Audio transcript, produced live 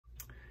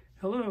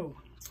Hello,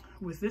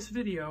 with this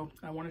video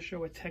I want to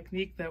show a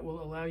technique that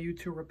will allow you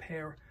to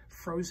repair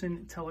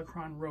frozen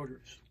Telechron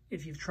rotors.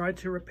 If you've tried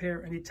to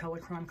repair any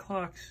Telechron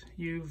clocks,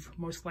 you've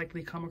most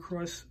likely come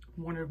across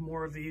one or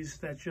more of these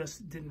that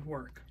just didn't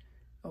work.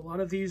 A lot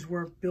of these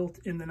were built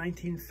in the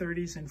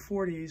 1930s and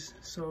 40s,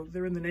 so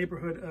they're in the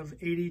neighborhood of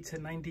 80 to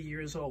 90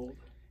 years old.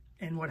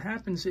 And what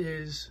happens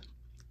is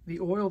the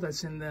oil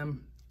that's in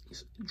them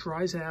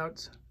dries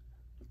out,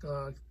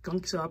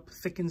 gunks up,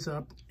 thickens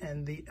up,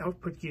 and the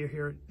output gear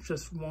here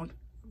just won't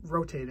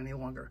rotate any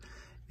longer.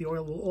 The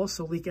oil will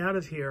also leak out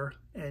of here,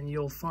 and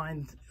you'll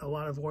find a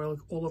lot of oil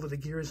all over the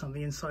gears on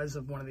the insides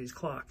of one of these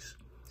clocks.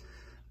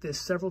 There's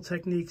several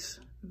techniques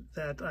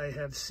that I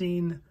have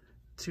seen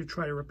to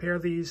try to repair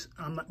these.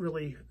 I'm not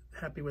really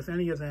happy with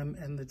any of them,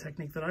 and the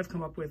technique that I've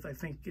come up with I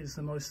think is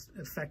the most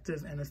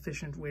effective and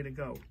efficient way to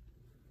go.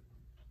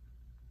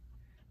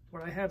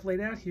 What I have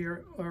laid out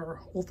here are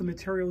all the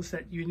materials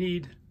that you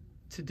need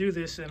to do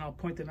this, and I'll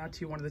point them out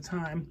to you one at a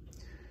time.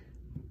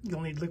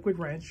 You'll need liquid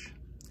wrench,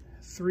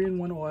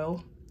 3-in-1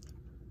 oil,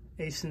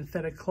 a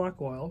synthetic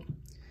clock oil,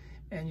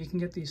 and you can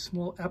get these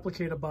small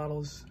applicator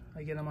bottles.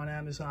 I get them on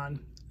Amazon,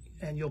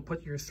 and you'll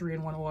put your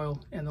 3-in-1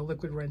 oil and the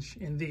liquid wrench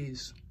in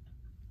these.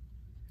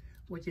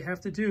 What you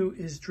have to do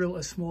is drill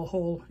a small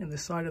hole in the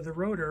side of the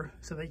rotor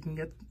so that you can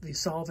get the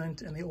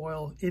solvent and the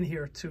oil in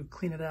here to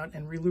clean it out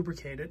and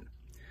re-lubricate it.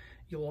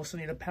 You'll also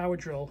need a power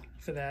drill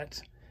for that,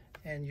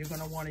 and you're going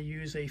to want to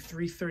use a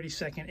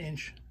 3/32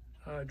 inch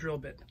drill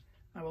bit.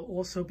 I will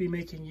also be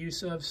making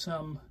use of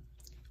some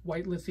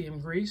white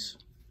lithium grease,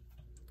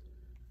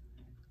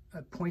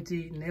 a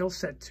pointy nail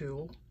set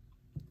tool,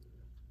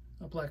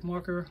 a black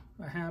marker,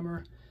 a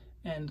hammer,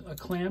 and a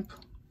clamp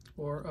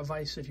or a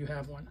vise if you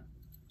have one.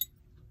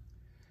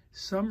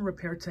 Some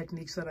repair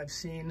techniques that I've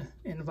seen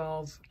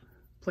involve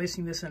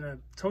placing this in a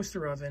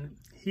toaster oven,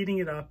 heating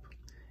it up,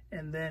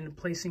 and then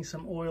placing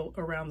some oil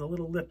around the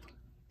little lip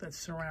that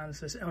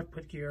surrounds this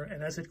output gear,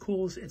 and as it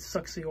cools, it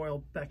sucks the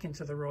oil back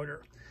into the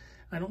rotor.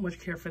 I don't much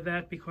care for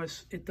that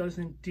because it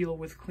doesn't deal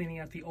with cleaning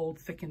out the old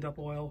thickened up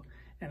oil,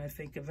 and I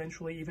think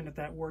eventually, even if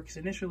that works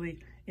initially,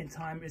 in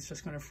time it's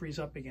just going to freeze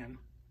up again.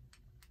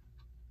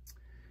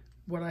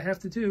 What I have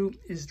to do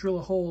is drill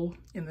a hole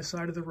in the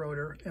side of the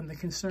rotor, and the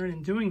concern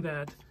in doing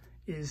that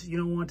is you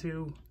don't want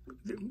to,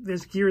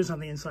 there's gears on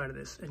the inside of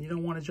this, and you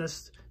don't want to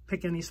just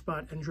pick any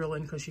spot and drill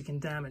in because you can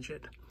damage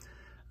it.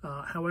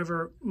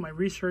 However, my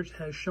research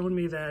has shown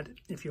me that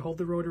if you hold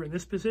the rotor in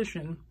this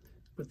position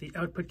with the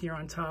output gear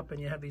on top and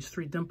you have these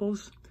 3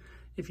 dimples,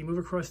 if you move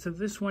across to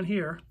this one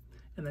here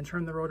and then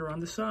turn the rotor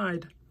on the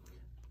side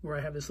where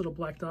I have this little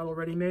black dot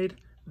already made,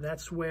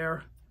 that's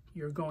where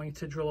you're going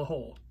to drill a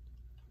hole.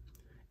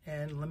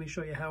 And let me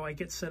show you how I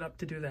get set up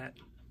to do that.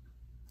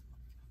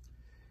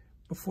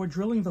 Before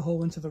drilling the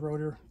hole into the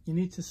rotor, you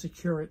need to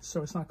secure it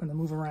so it's not going to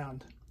move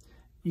around.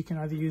 You can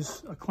either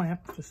use a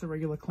clamp, just a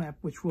regular clamp,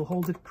 which will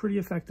hold it pretty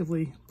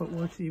effectively, but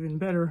what's even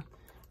better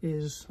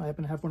is I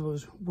happen to have one of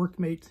those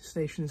workmate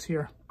stations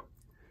here.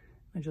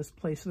 I just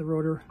place the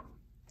rotor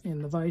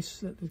in the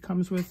vise that it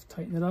comes with,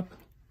 tighten it up,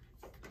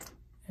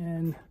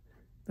 and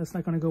that's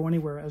not going to go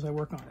anywhere as I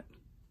work on it.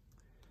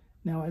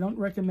 Now, I don't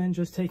recommend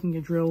just taking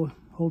a drill,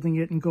 holding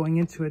it, and going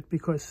into it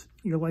because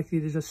you're likely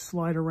to just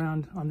slide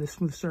around on this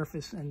smooth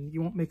surface and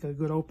you won't make a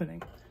good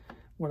opening.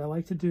 What I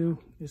like to do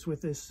is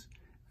with this,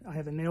 I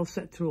have a nail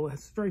set tool.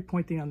 It's very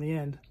pointy on the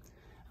end.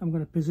 I'm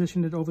going to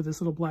position it over this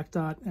little black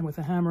dot, and with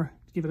a hammer,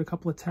 give it a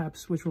couple of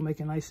taps, which will make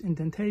a nice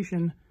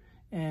indentation,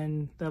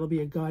 and that'll be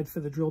a guide for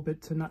the drill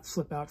bit to not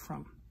slip out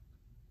from.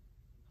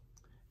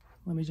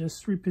 Let me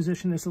just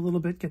reposition this a little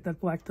bit, get that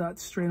black dot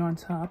straight on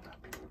top.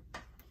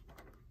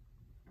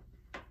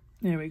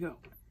 There we go.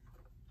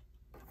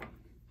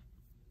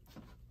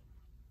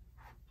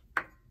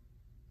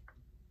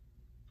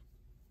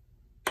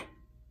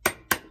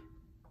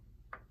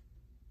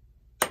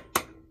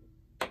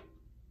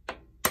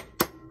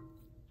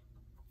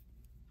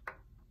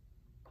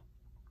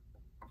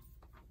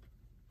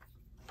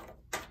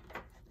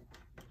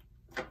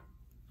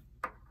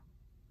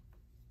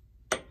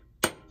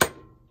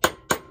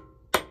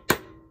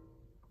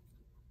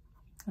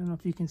 I don't know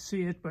if you can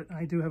see it, but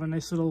I do have a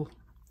nice little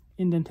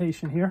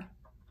indentation here,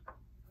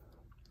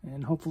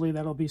 and hopefully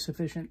that'll be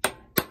sufficient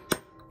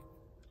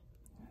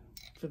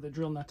for the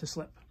drill not to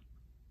slip.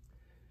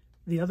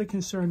 The other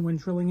concern when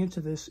drilling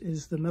into this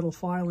is the metal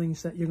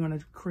filings that you're going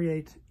to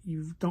create.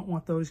 You don't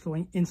want those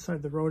going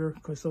inside the rotor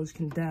because those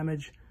can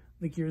damage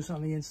the gears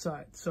on the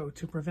inside. So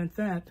to prevent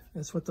that,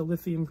 that's what the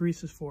lithium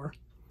grease is for.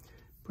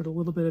 Put a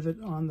little bit of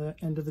it on the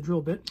end of the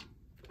drill bit.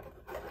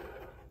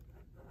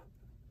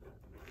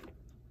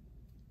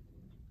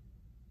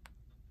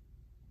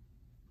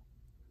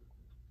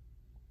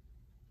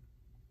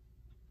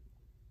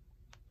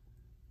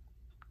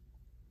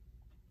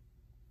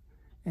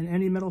 And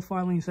any metal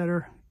filings that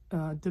are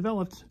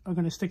developed are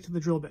going to stick to the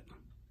drill bit.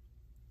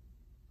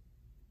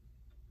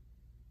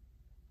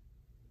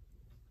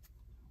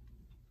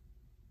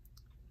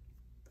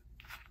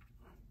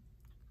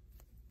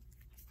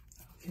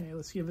 Okay,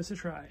 let's give this a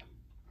try.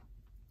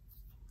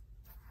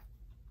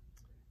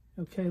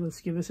 Okay, let's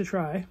give this a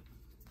try.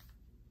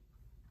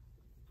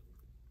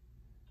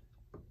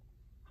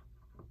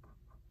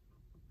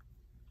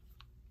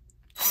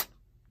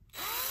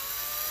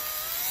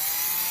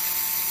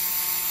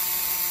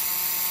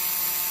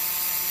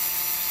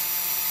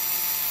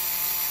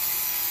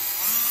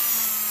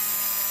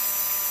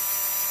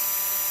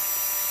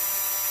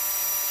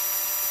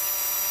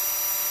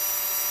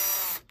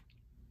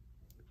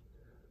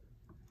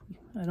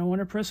 I don't want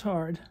to press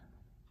hard.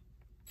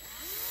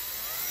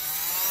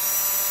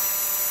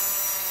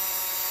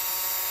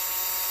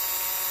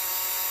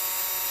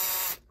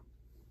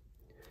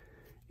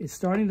 It's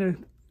starting to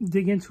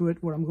dig into it.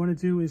 What I'm going to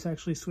do is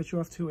actually switch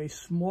off to a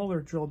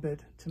smaller drill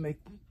bit to make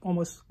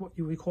almost what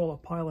you would call a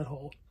pilot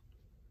hole.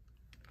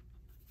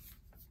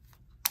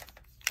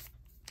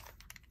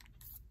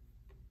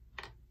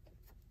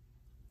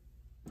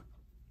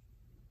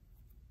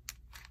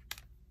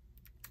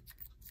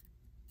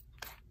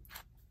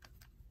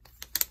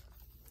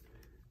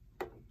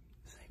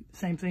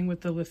 Same thing with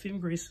the lithium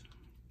grease.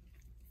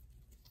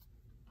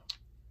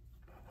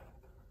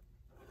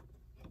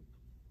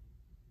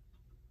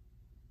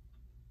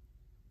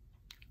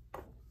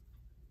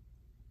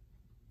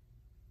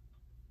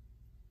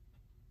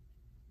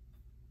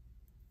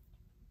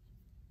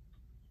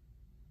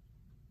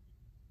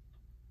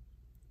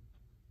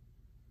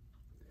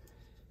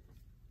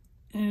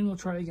 And we'll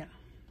try again.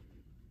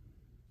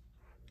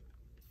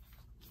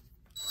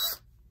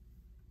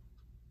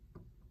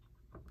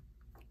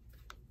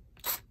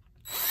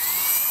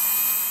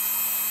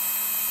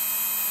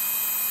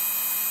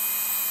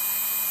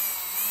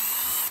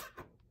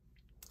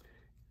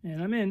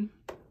 And I'm in,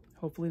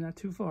 hopefully not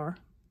too far.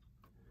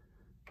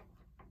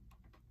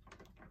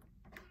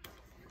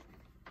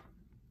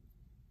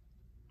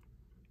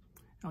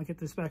 I'll get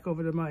this back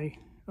over to my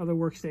other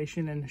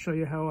workstation and show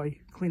you how I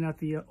clean out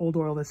the old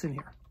oil that's in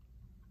here.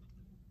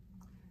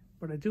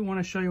 But I do want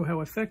to show you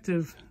how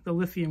effective the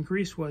lithium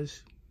grease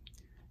was.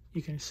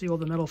 You can see all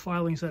the metal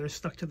filings that are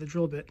stuck to the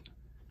drill bit,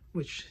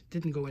 which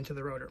didn't go into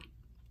the rotor.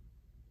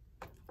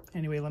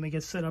 Anyway, let me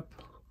get set up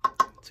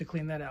to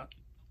clean that out.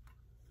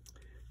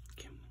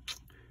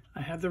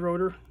 I have the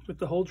rotor with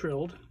the hole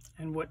drilled,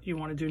 and what you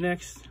want to do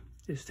next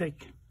is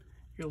take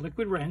your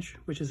liquid wrench,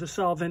 which is a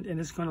solvent, and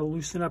it's going to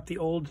loosen up the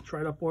old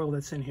dried up oil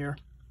that's in here.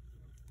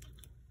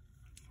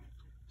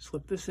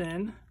 Slip this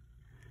in,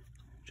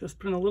 just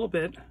put in a little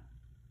bit.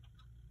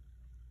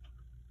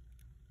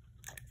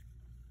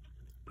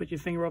 Put your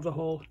finger over the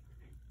hole,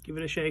 give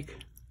it a shake.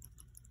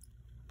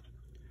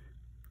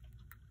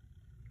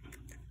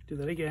 Do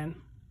that again.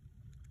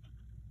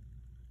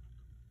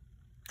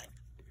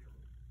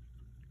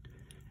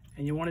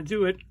 And you want to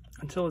do it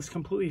until it's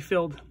completely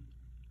filled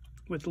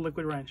with the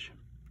liquid wrench.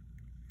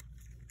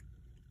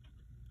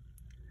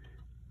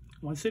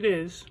 Once it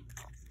is,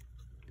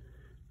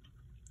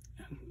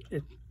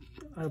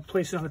 I'll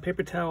place it on a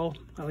paper towel.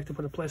 I like to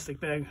put a plastic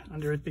bag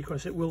under it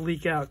because it will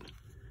leak out.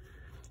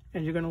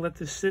 And you're going to let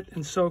this sit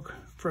and soak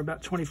for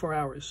about 24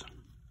 hours,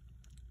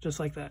 just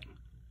like that.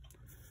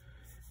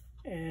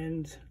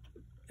 And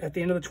at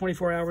the end of the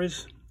 24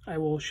 hours, I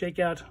will shake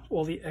out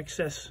all the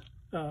excess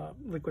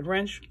liquid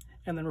wrench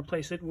and then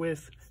replace it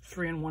with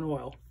 3-in-1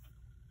 oil.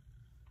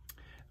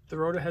 The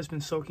rotor has been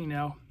soaking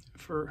now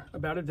for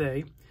about a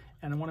day,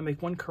 and I want to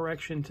make one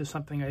correction to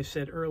something I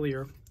said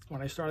earlier.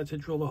 When I started to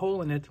drill the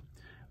hole in it,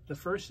 the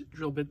first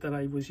drill bit that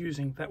I was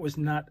using, that was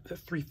not a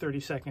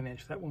 3/32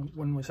 inch. That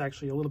one was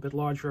actually a little bit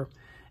larger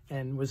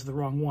and was the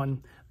wrong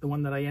one. The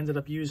one that I ended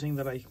up using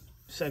that I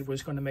said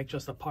was going to make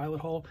just a pilot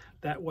hole,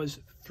 that was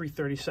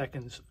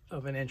 3/32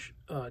 of an inch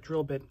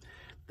drill bit.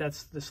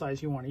 That's the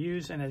size you want to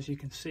use, and as you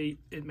can see,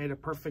 it made a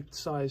perfect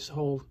size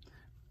hole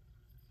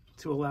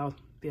to allow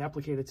the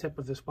applicator tip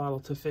of this bottle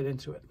to fit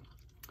into it.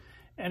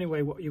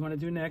 Anyway, what you want to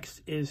do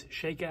next is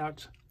shake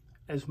out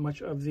as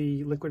much of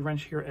the liquid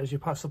wrench here as you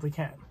possibly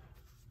can.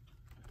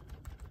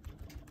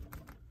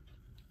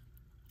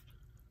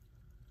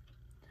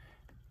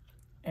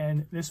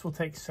 And this will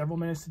take several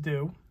minutes to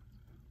do,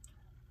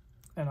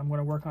 and I'm going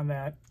to work on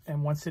that.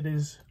 And once it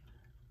is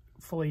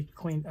fully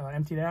cleaned,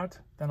 emptied out,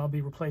 then I'll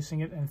be replacing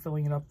it and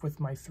filling it up with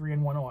my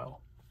 3-in-1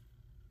 oil.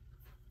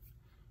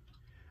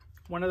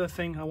 One other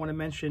thing I want to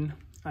mention,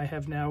 I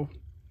have now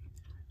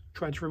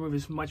tried to remove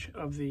as much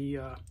of the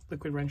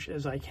liquid wrench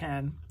as I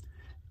can.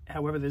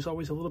 However, there's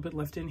always a little bit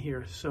left in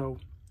here, so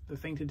the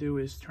thing to do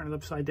is turn it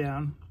upside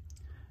down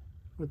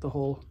with the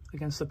hole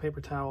against the paper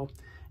towel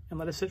and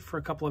let it sit for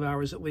a couple of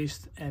hours at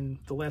least, and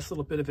the last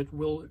little bit of it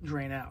will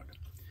drain out.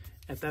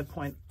 At that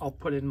point, I'll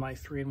put in my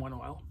 3-in-1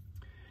 oil.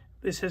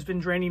 This has been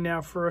draining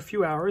now for a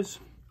few hours.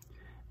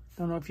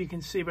 Don't know if you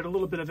can see, but a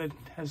little bit of it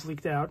has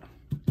leaked out.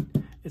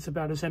 It's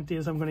about as empty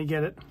as I'm going to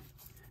get it.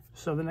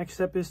 So the next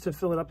step is to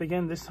fill it up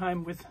again, this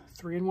time with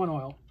 3-in-1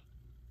 oil.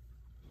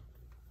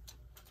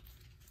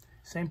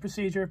 Same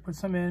procedure, put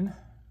some in,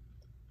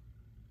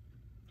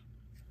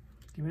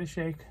 give it a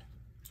shake.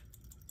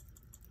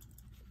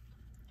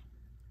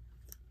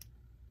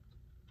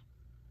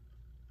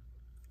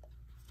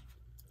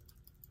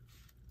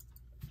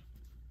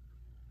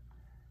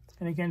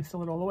 And again,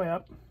 fill it all the way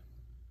up.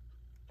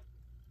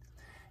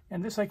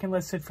 And this I can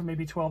let sit for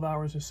maybe 12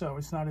 hours or so.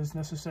 It's not as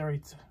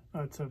necessary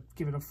to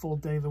give it a full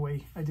day the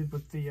way I did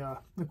with the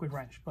liquid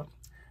wrench, but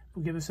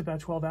we'll give this about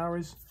 12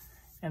 hours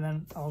and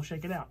then I'll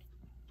shake it out.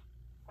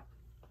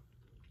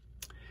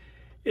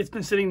 It's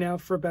been sitting now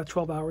for about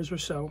 12 hours or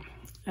so,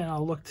 and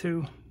I'll look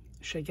to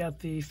shake out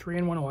the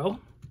 3-in-1 oil.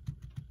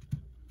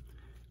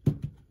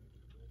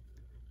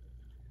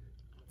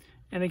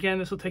 And again,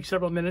 this will take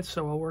several minutes,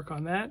 so I'll work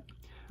on that.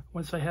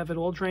 Once I have it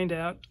all drained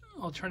out,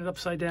 I'll turn it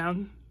upside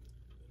down,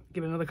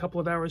 give it another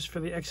couple of hours for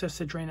the excess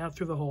to drain out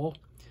through the hole,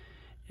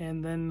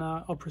 and then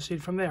I'll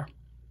proceed from there.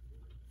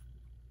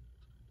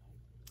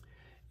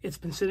 It's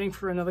been sitting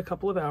for another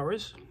couple of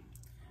hours.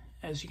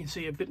 As you can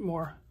see, a bit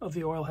more of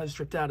the oil has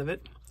dripped out of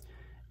it.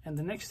 And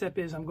the next step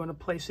is I'm going to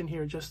place in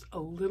here just a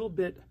little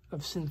bit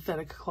of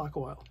synthetic clock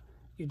oil.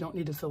 You don't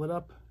need to fill it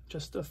up,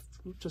 just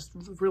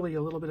really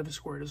a little bit of a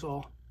squirt is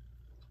all.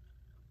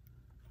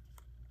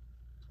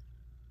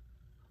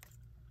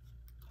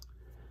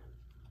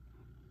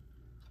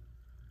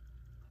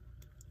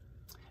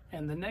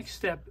 And the next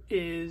step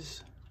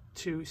is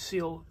to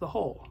seal the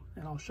hole,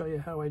 and I'll show you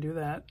how I do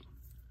that.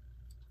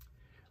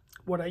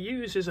 What I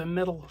use is a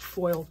metal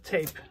foil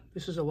tape.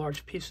 This is a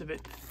large piece of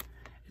it.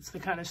 It's the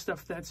kind of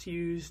stuff that's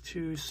used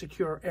to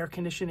secure air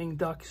conditioning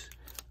ducts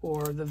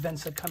or the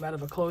vents that come out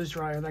of a clothes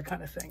dryer, that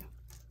kind of thing.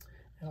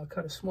 And I'll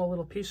cut a small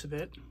little piece of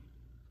it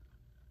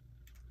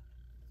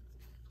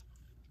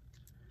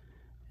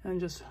and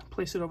just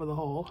place it over the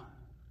hole.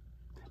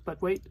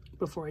 But wait,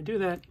 before I do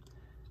that,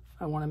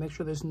 I want to make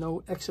sure there's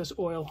no excess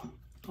oil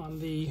on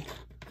the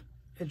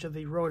edge of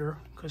the rotor,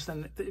 because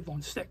then it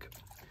won't stick.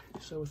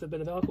 So with a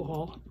bit of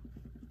alcohol,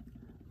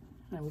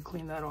 I will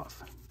clean that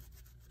off.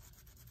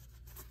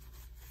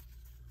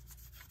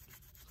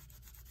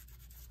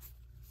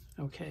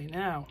 Okay,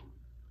 now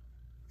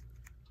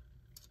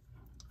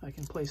I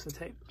can place the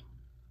tape.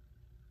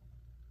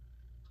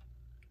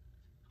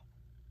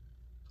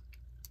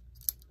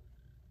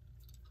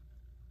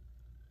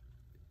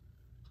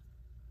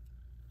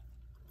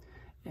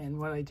 And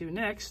what I do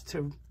next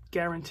to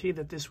guarantee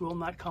that this will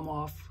not come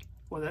off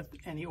or that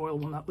any oil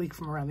will not leak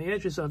from around the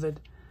edges of it,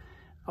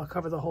 I'll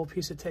cover the whole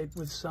piece of tape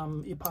with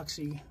some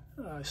epoxy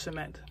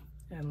cement.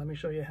 And let me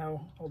show you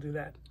how I'll do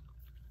that.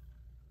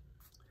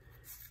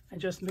 I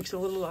just mix a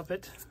little of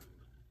it.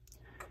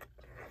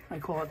 I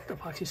call it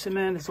epoxy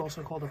cement. It's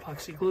also called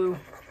epoxy glue.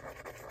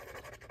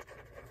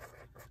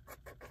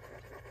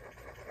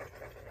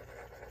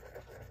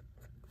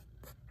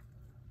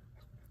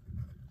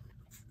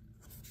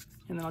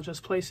 And then I'll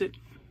just place it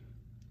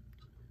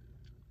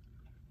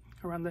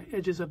around the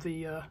edges of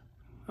the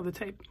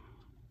tape.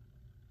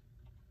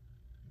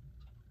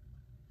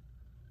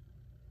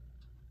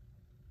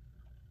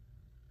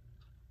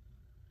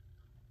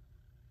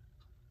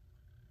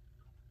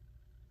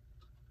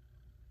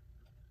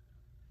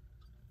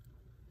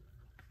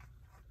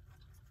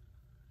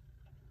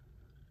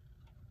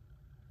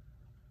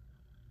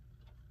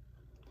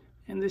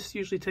 And this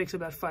usually takes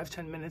about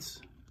 5-10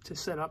 minutes to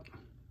set up.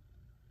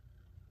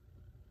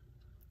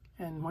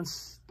 And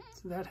once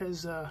that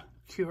has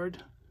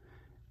cured,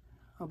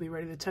 I'll be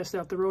ready to test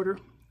out the rotor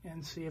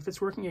and see if it's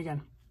working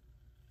again.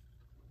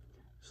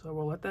 So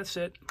we'll let that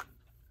sit.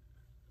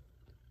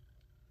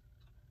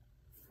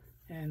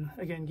 And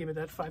again, give it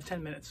that 5-10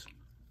 minutes.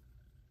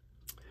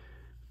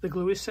 The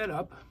glue is set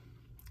up.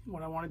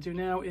 What I want to do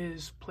now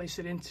is place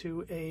it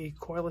into a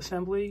coil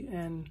assembly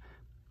and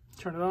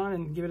turn it on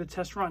and give it a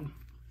test run.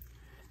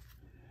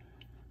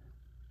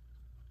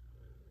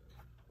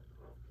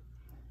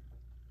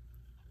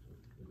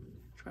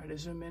 Try to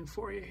zoom in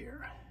for you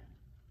here.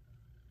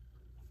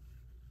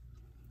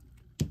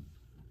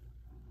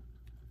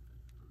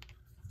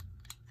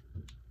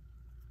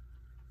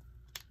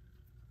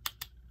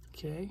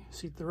 Okay,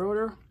 seat the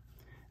rotor.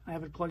 I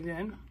have it plugged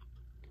in.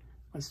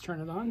 Let's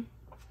turn it on.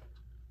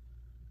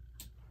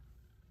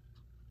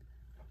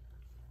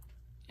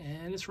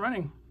 And it's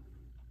running.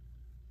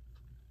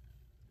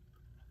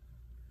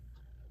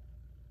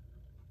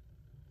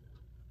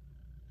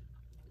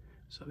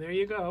 So there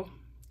you go.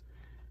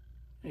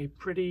 A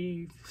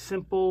pretty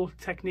simple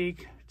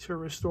technique to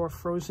restore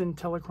frozen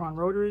Telechron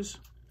rotors.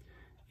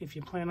 If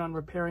you plan on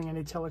repairing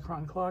any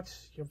Telechron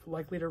clocks, you're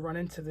likely to run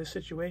into this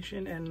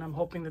situation, and I'm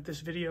hoping that this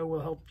video will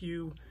help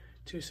you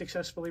to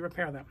successfully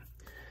repair them.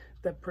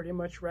 That pretty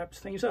much wraps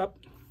things up.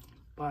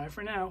 Bye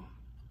for now.